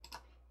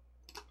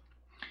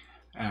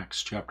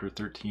Acts chapter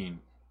 13.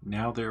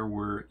 Now there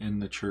were in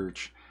the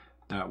church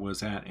that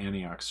was at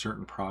Antioch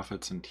certain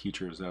prophets and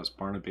teachers, as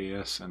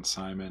Barnabas and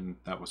Simon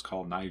that was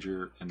called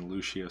Niger, and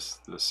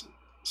Lucius the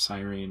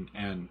Cyrene,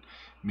 and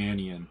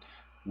Manaen,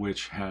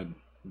 which had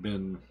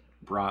been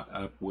brought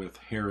up with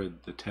Herod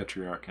the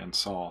Tetrarch and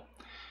Saul.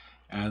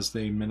 As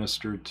they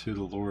ministered to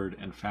the Lord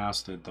and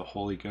fasted, the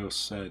Holy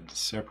Ghost said,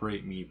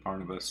 Separate me,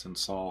 Barnabas and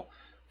Saul,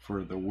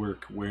 for the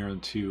work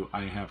whereunto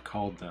I have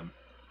called them.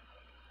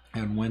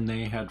 And when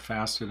they had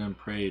fasted and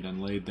prayed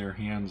and laid their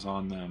hands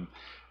on them,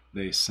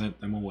 they sent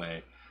them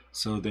away.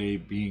 So they,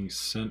 being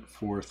sent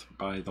forth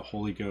by the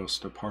Holy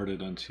Ghost,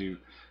 departed unto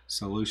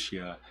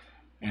Seleucia,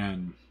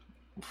 and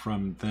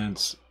from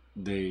thence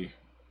they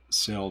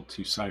sailed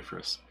to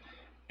Cyprus.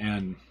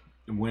 And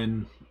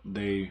when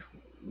they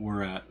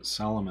were at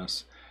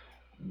Salamis,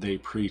 they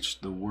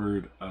preached the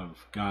word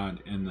of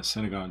God in the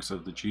synagogues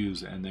of the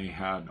Jews, and they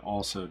had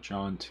also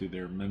John to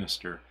their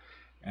minister.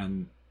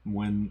 And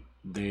when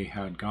they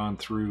had gone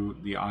through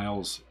the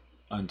isles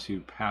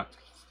unto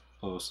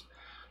Paphos,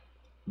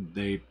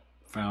 they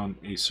found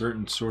a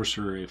certain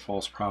sorcerer, a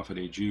false prophet,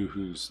 a Jew,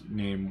 whose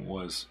name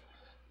was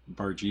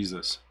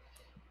Bar-Jesus,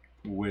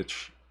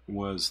 which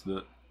was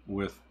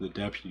with the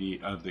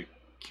deputy of the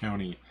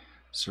county,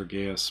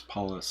 Sergius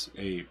Paulus,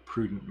 a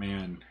prudent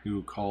man,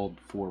 who called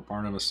for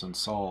Barnabas and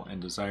Saul,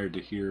 and desired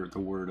to hear the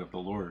word of the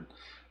Lord.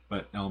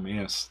 But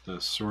Elmaeus,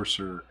 the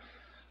sorcerer,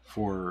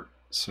 for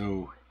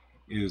so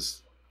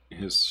is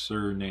his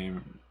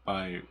surname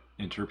by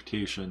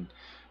interpretation,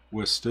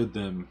 withstood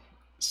them,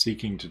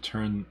 seeking to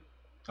turn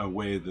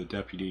away the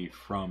deputy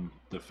from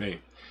the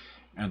faith.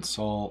 And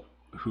Saul,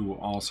 who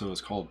also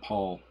is called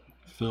Paul,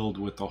 filled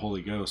with the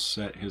Holy Ghost,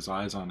 set his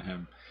eyes on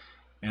him,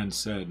 and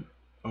said,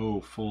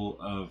 O full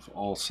of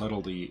all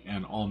subtlety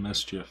and all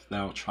mischief,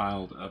 thou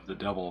child of the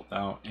devil,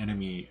 thou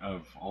enemy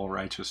of all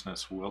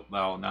righteousness, wilt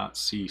thou not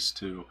cease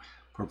to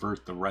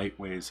pervert the right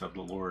ways of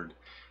the Lord?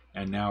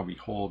 And now,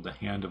 behold, the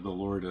hand of the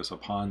Lord is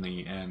upon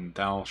thee, and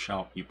thou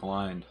shalt be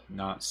blind,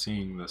 not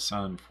seeing the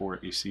sun for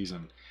a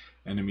season.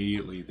 And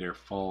immediately there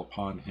fell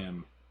upon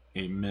him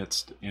a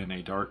mist and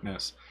a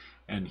darkness,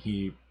 and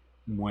he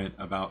went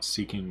about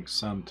seeking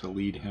some to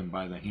lead him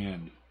by the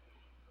hand.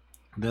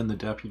 Then the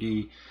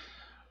deputy,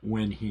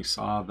 when he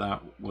saw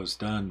that was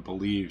done,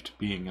 believed,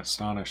 being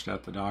astonished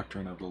at the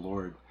doctrine of the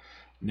Lord.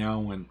 Now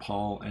when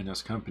Paul and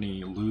his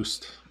company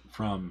loosed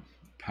from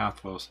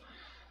Paphos,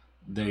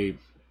 they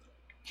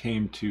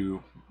came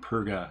to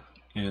Perga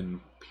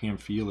in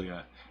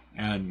Pamphylia,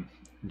 and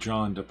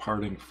John,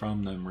 departing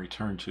from them,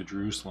 returned to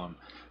Jerusalem.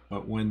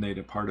 But when they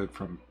departed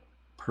from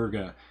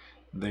Perga,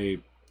 they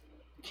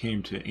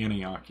came to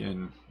Antioch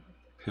in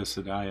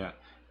Pisidia,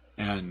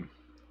 and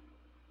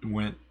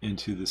went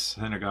into the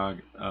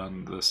synagogue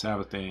on the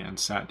Sabbath day and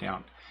sat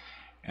down.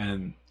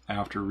 And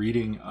after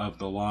reading of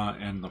the law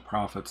and the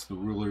prophets, the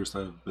rulers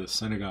of the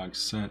synagogue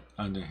sent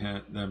unto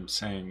them,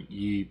 saying,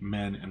 Ye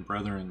men and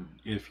brethren,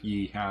 if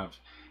ye have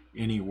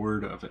any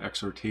word of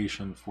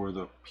exhortation for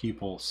the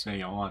people,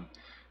 say on.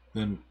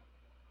 Then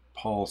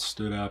Paul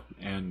stood up,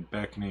 and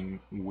beckoning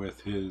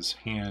with his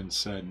hand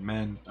said,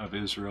 Men of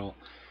Israel,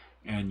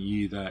 and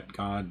ye that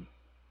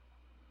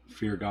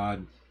fear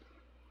God,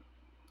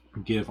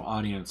 give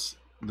audience.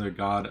 The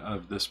God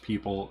of this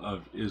people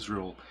of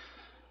Israel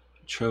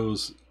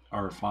chose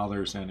our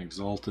fathers and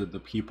exalted the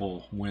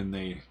people when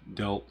they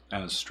dealt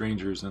as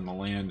strangers in the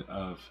land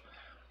of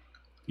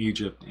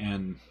Egypt,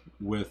 and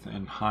with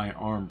an high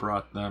arm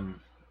brought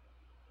them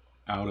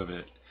out of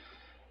it.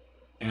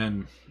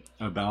 And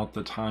about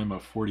the time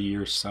of 40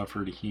 years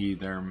suffered he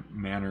their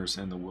manners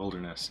in the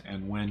wilderness.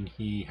 And when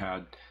he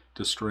had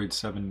destroyed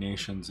 7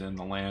 nations in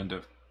the land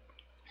of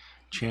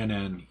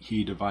Chanaan,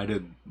 he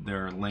divided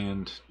their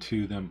land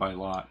to them by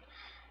lot.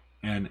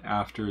 And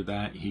after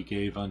that he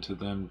gave unto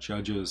them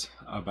judges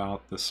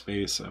about the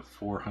space of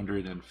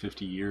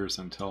 450 years,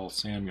 until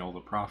Samuel the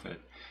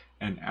prophet.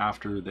 And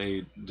after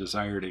they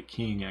desired a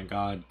king, and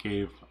God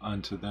gave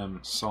unto them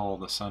Saul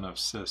the son of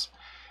Cis,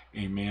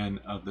 a man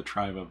of the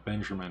tribe of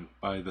Benjamin,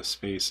 by the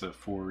space of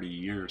 40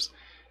 years.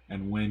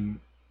 And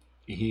when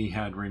he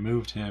had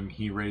removed him,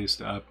 he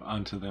raised up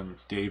unto them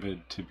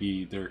David to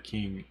be their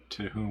king,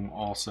 to whom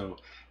also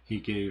he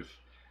gave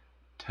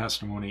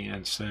testimony,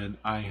 and said,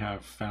 I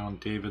have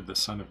found David the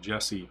son of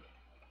Jesse,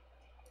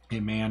 a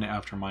man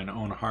after mine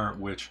own heart,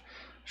 which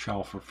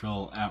shall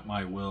fulfill at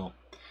my will.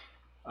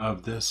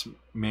 Of this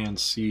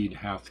man's seed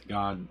hath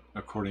God,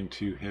 according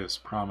to his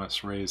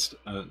promise, raised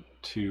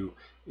to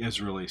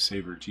Israel a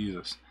Savior,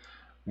 Jesus.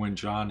 When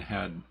John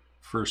had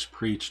first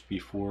preached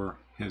before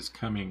his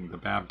coming the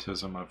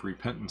baptism of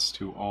repentance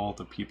to all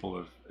the people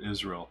of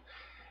Israel,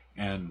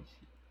 and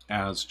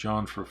as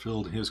John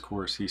fulfilled his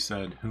course, he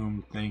said,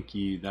 Whom think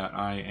ye that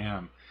I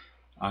am?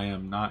 I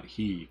am not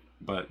he,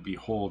 but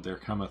behold, there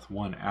cometh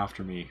one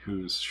after me,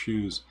 whose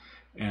shoes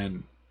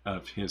and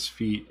of his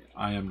feet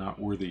I am not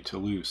worthy to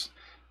loose.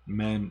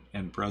 Men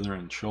and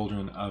brethren,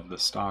 children of the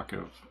stock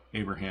of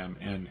Abraham,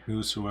 and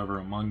whosoever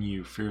among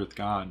you feareth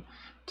God,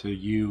 to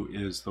you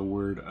is the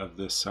word of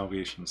this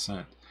salvation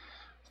sent.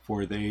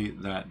 for they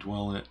that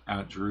dwell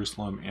at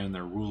Jerusalem and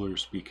their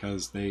rulers,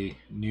 because they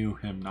knew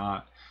him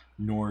not,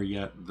 nor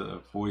yet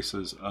the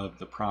voices of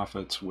the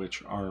prophets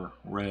which are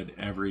read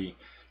every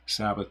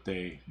Sabbath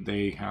day,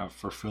 they have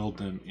fulfilled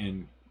them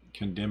in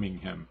condemning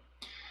him.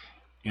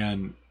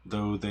 And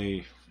though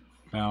they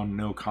found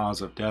no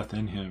cause of death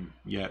in him,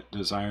 yet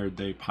desired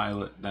they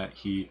Pilate that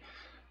he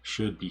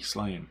should be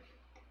slain.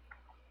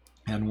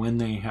 And when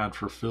they had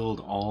fulfilled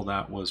all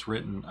that was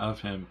written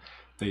of him,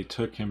 they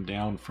took him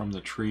down from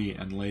the tree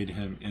and laid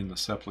him in the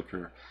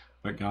sepulchre.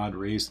 But God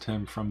raised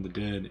him from the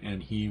dead,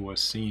 and he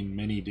was seen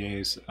many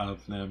days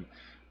of them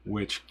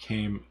which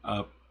came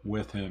up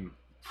with him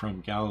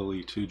from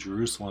Galilee to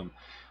Jerusalem,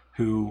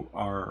 who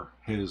are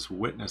his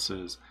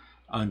witnesses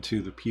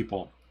unto the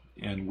people.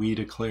 And we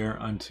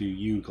declare unto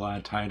you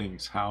glad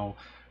tidings, how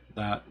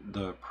that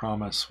the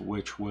promise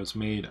which was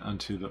made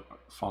unto the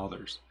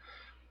fathers,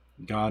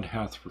 God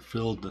hath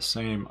fulfilled the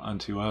same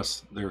unto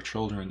us their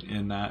children,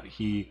 in that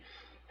he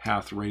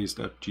hath raised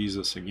up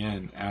Jesus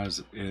again,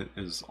 as it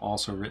is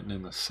also written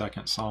in the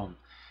second Psalm,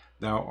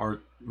 Thou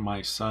art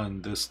my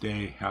son, this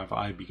day have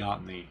I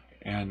begotten thee.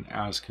 And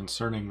as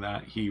concerning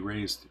that he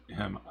raised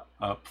him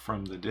up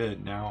from the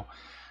dead, now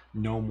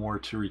no more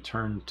to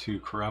return to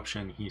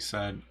corruption, he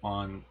said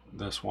on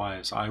this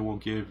wise, I will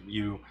give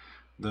you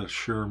the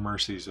sure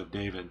mercies of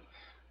David.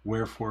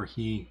 Wherefore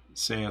he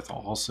saith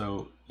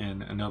also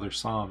in another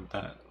psalm,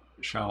 that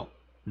shalt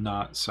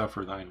not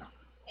suffer thine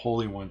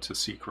Holy One to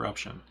see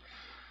corruption.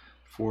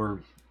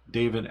 For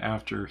David,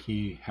 after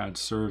he had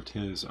served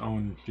his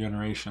own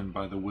generation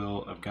by the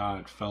will of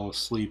God, fell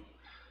asleep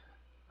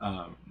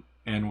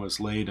and was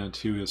laid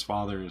unto his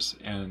fathers,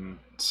 and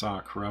saw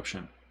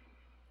corruption.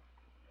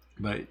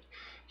 But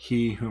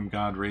he whom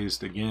God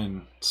raised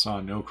again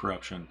saw no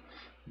corruption.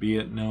 Be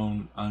it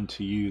known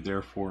unto you,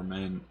 therefore,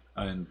 men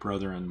and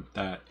brethren,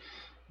 that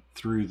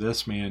through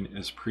this man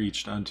is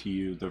preached unto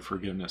you the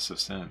forgiveness of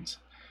sins.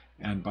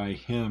 And by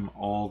him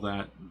all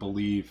that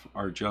believe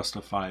are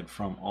justified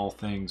from all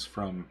things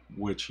from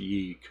which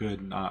ye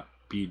could not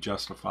be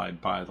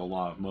justified by the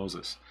law of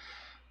Moses.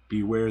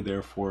 Beware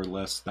therefore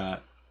lest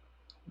that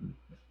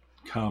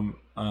come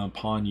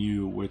upon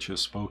you which is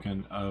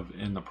spoken of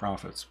in the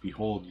prophets.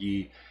 Behold,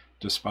 ye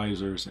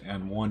despisers,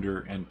 and wonder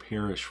and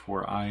perish,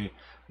 for I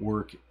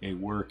work a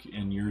work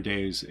in your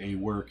days, a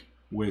work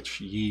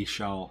which ye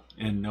shall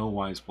in no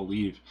wise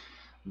believe,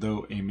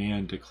 though a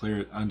man declare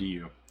it unto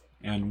you.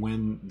 And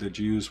when the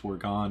Jews were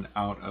gone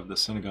out of the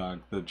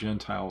synagogue, the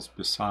Gentiles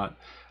besought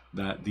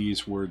that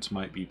these words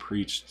might be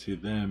preached to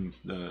them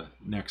the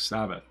next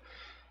Sabbath.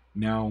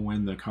 Now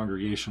when the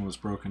congregation was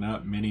broken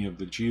up, many of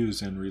the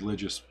Jews and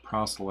religious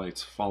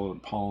proselytes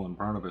followed Paul and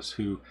Barnabas,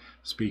 who,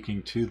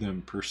 speaking to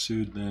them,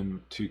 pursued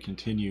them to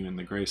continue in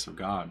the grace of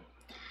God.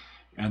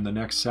 And the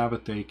next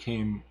Sabbath day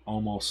came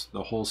almost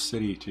the whole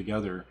city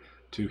together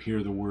to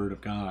hear the word of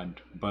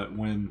God. But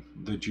when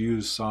the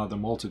Jews saw the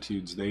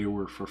multitudes, they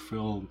were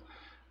fulfilled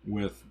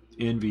with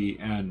envy,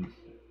 and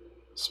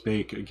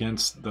spake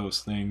against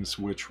those things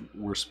which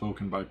were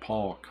spoken by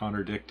Paul,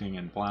 contradicting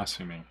and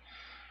blaspheming.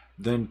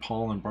 Then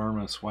Paul and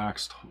Barnabas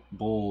waxed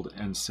bold,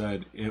 and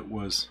said, It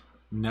was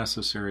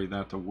necessary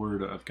that the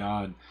word of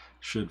God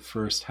should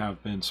first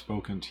have been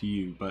spoken to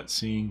you, but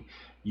seeing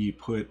ye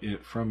put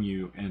it from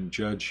you, and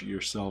judge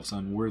yourselves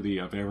unworthy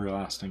of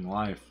everlasting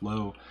life,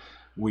 lo,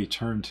 we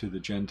turn to the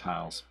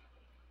Gentiles.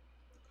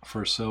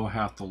 For so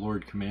hath the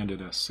Lord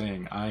commanded us,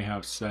 saying, I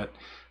have set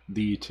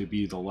thee to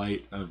be the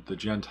light of the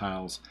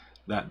Gentiles,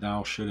 that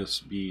thou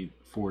shouldest be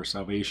for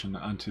salvation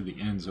unto the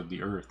ends of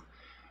the earth.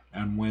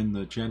 And when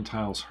the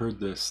Gentiles heard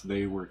this,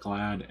 they were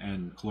glad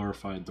and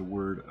glorified the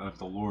word of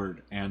the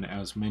Lord. And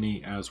as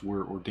many as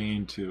were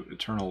ordained to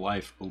eternal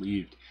life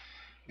believed.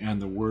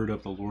 And the word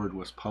of the Lord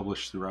was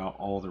published throughout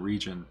all the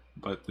region.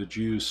 But the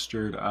Jews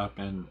stirred up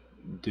and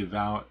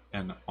devout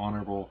and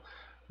honorable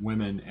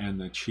women and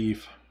the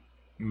chief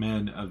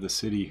men of the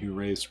city, who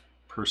raised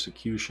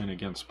persecution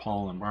against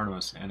Paul and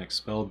Barnabas, and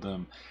expelled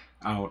them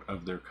out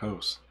of their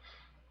coasts.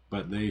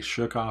 But they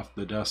shook off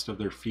the dust of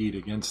their feet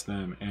against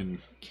them, and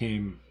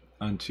came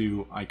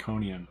unto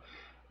Iconium,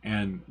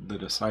 and the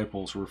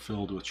disciples were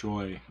filled with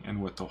joy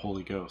and with the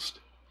Holy Ghost.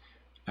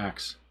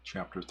 Acts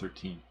chapter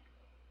 13.